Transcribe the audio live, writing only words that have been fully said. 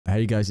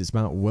Hey guys, it's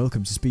Matt.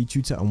 Welcome to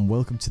SpeedTutor and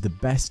welcome to the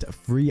best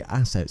free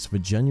assets for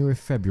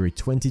January-February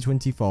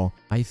 2024.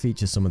 I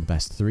feature some of the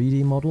best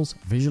 3D models,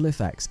 visual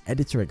effects,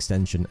 editor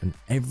extension, and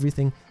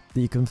everything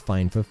that you can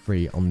find for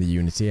free on the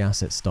Unity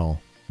Asset Store.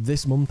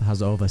 This month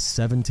has over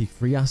 70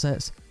 free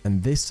assets,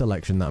 and this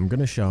selection that I'm going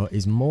to show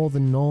is more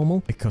than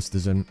normal because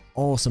there's an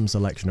awesome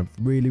selection of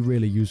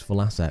really useful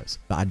assets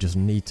that I just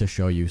need to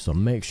show you, so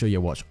make sure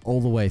you watch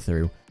all the way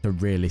through to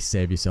really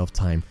save yourself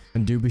time.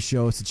 And do be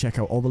sure to check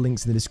out all the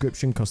links in the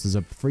description because there's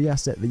a free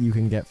asset that you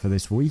can get for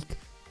this week,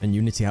 and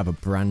Unity have a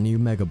brand new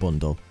mega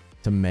bundle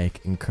to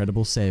make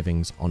incredible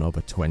savings on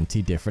over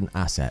 20 different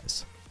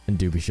assets. And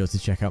do be sure to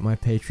check out my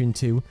Patreon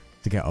too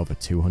to get over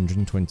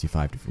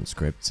 225 different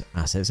scripts,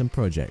 assets and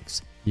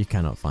projects you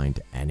cannot find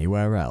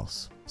anywhere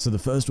else. So the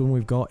first one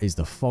we've got is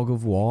the Fog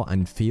of War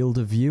and Field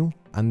of View,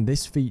 and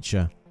this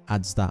feature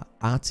adds that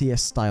RTS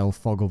style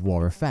fog of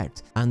war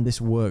effect, and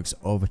this works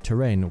over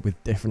terrain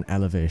with different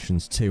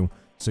elevations too,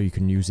 so you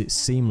can use it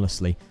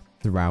seamlessly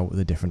throughout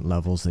the different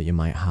levels that you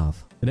might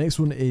have. The next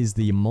one is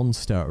the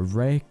Monster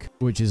Rake,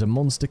 which is a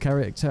monster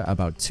character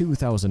about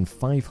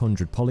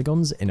 2,500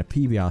 polygons in a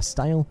PBR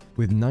style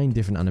with 9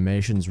 different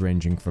animations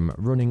ranging from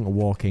running,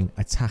 walking,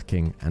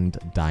 attacking, and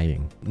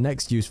dying.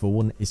 Next useful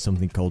one is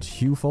something called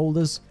Hue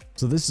Folders.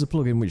 So this is a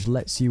plugin which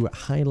lets you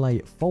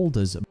highlight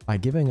folders by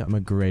giving them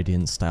a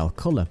gradient style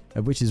color,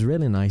 which is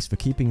really nice for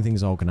keeping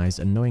things organized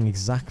and knowing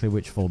exactly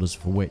which folders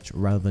for which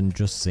rather than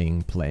just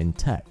seeing plain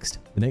text.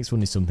 The next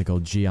one is something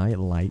called GUI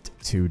Light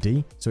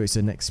 2D. So it's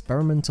an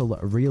experimental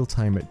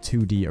real-time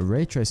 2D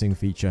ray tracing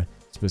feature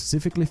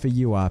specifically for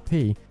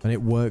URP, and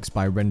it works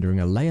by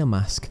rendering a layer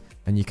mask,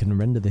 and you can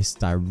render this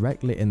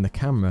directly in the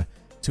camera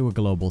to a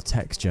global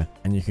texture,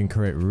 and you can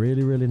create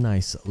really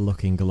nice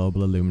looking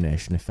global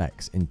illumination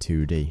effects in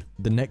 2D.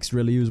 The next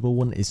really usable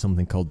one is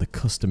something called the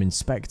Custom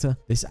Inspector.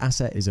 This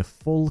asset is a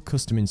full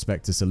custom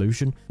inspector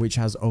solution which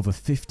has over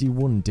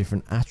 51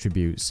 different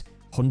attributes,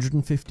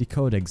 150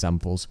 code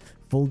examples,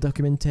 full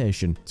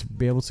documentation to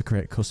be able to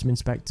create custom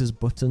inspectors,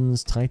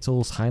 buttons,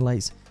 titles,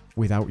 highlights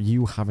without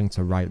you having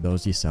to write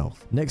those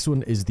yourself. Next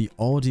one is the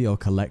Audio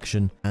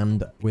Collection,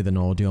 and with an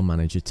Audio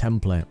Manager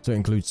template. So it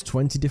includes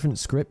 20 different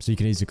scripts, so you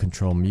can easily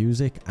control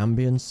music,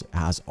 ambience, it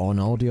has an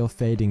audio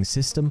fading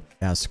system,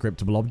 it has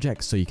scriptable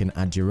objects so you can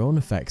add your own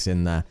effects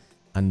in there,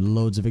 and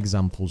loads of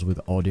examples with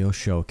audio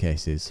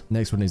showcases.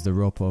 Next one is the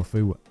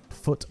RopoFu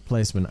Foot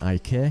Placement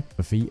IK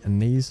for feet and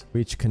knees,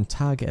 which can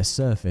target a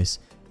surface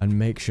and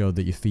make sure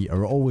that your feet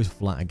are always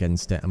flat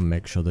against it and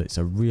make sure that it's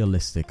a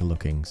realistic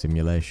looking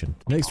simulation.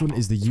 Next one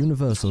is the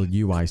Universal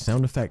UI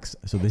Sound Effects.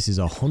 So this is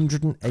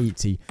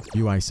 180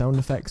 UI sound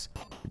effects,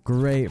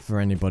 great for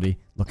anybody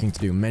looking to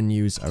do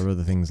menus or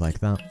other things like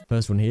that.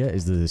 First one here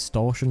is the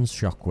Distortion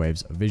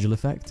Shockwaves visual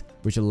effect,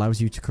 which allows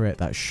you to create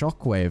that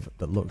shockwave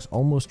that looks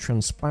almost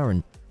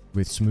transparent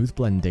with smooth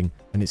blending,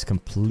 and it's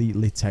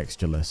completely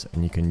textureless,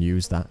 and you can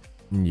use that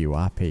in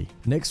URP.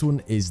 Next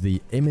one is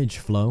the Image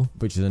Flow,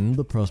 which is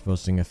another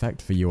post-processing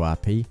effect for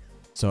URP.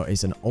 So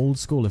it's an old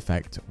school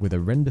effect with a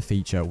render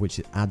feature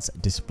which adds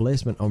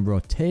displacement and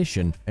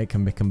rotation. It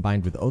can be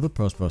combined with other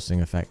post-processing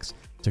effects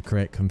to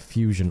create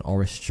confusion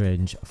or a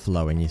strange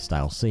flow in your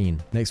style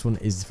scene. Next one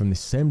is from the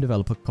same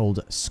developer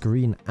called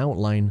Screen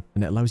Outline,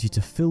 and it allows you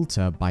to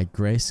filter by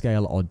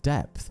grayscale or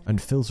depth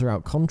and filter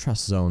out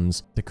contrast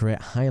zones to create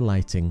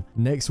highlighting.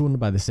 Next one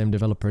by the same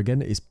developer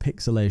again is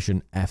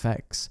Pixelation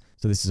FX.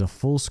 So this is a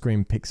full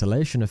screen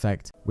pixelation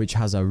effect which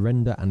has a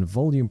render and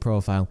volume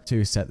profile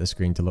to set the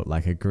screen to look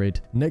like a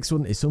grid. Next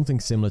one is something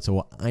similar to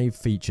what I've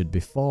featured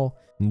before,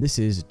 and this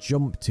is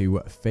Jump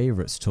to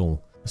Favorites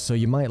tool. So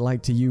you might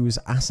like to use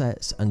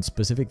assets and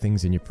specific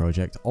things in your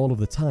project all of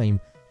the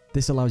time.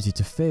 This allows you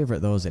to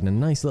favorite those in a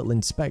nice little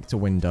inspector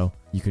window.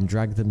 You can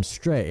drag them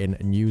straight in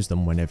and use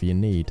them whenever you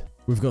need.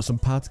 We've got some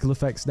particle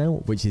effects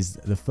now, which is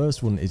the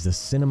first one is the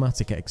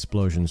Cinematic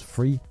Explosions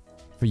Free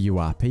for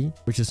URP,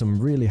 which are some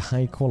really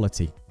high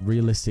quality,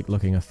 realistic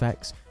looking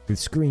effects with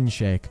screen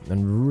shake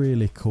and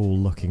really cool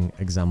looking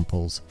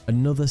examples.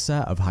 Another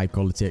set of high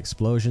quality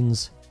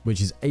explosions,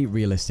 which is 8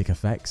 realistic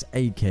effects,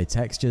 8K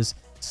textures,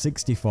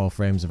 64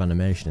 frames of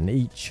animation in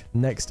each.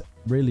 Next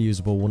really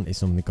usable one is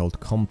something called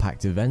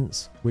Compact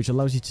Events, which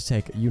allows you to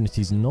take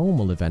Unity's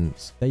normal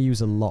events. They use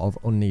a lot of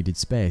unneeded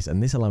space,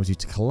 and this allows you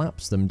to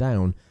collapse them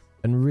down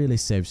and really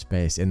save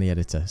space in the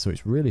editor, so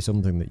it's really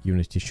something that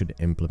Unity should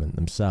implement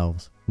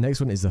themselves. Next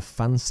one is the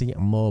Fancy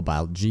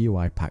Mobile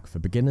GUI pack for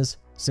beginners.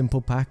 Simple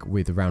pack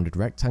with rounded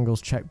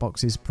rectangles,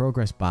 checkboxes,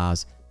 progress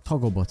bars,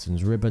 toggle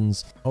buttons,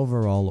 ribbons,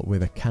 overall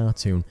with a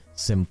cartoon,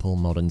 simple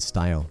modern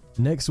style.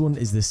 Next one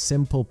is the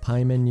Simple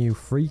PMenu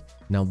Free.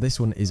 Now this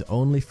one is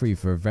only free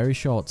for a very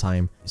short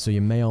time, so you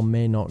may or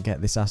may not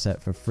get this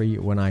asset for free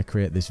when I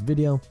create this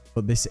video,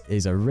 but this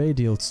is a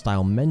radial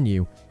style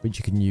menu which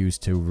you can use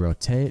to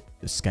rotate,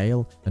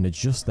 scale and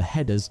adjust the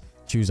headers,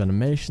 choose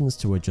animations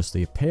to adjust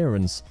the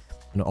appearance,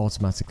 and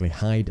automatically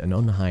hide and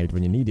unhide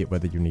when you need it,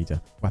 whether you need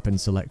a weapon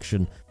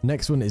selection.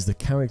 Next one is the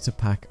Character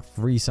Pack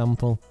Free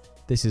Sample.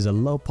 This is a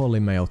low poly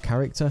male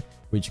character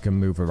which you can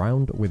move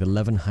around with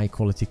 11 high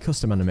quality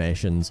custom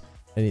animations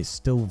and it's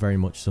still very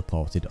much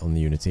supported on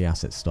the Unity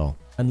Asset Store.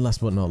 And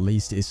last but not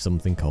least is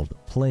something called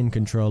Plane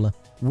Controller,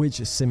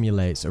 which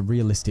simulates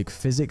realistic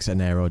physics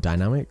and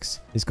aerodynamics.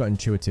 It's got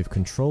intuitive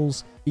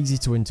controls, easy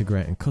to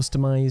integrate and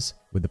customize,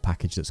 with a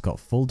package that's got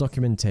full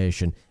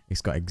documentation,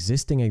 it's got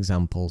existing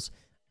examples,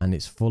 and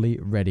it's fully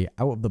ready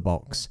out of the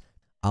box.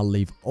 I'll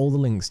leave all the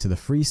links to the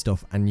free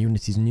stuff and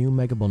Unity's new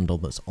mega bundle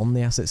that's on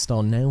the Asset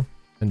Store now.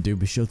 And do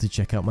be sure to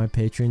check out my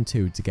Patreon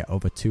too to get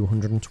over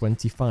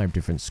 225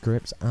 different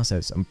scripts,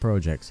 assets and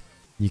projects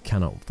you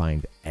cannot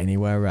find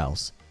anywhere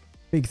else.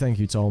 Big thank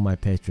you to all my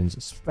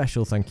patrons,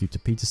 special thank you to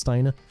Peter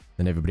Steiner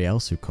and everybody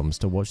else who comes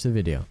to watch the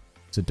video.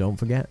 So don't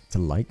forget to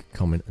like,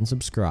 comment and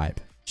subscribe.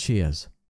 Cheers.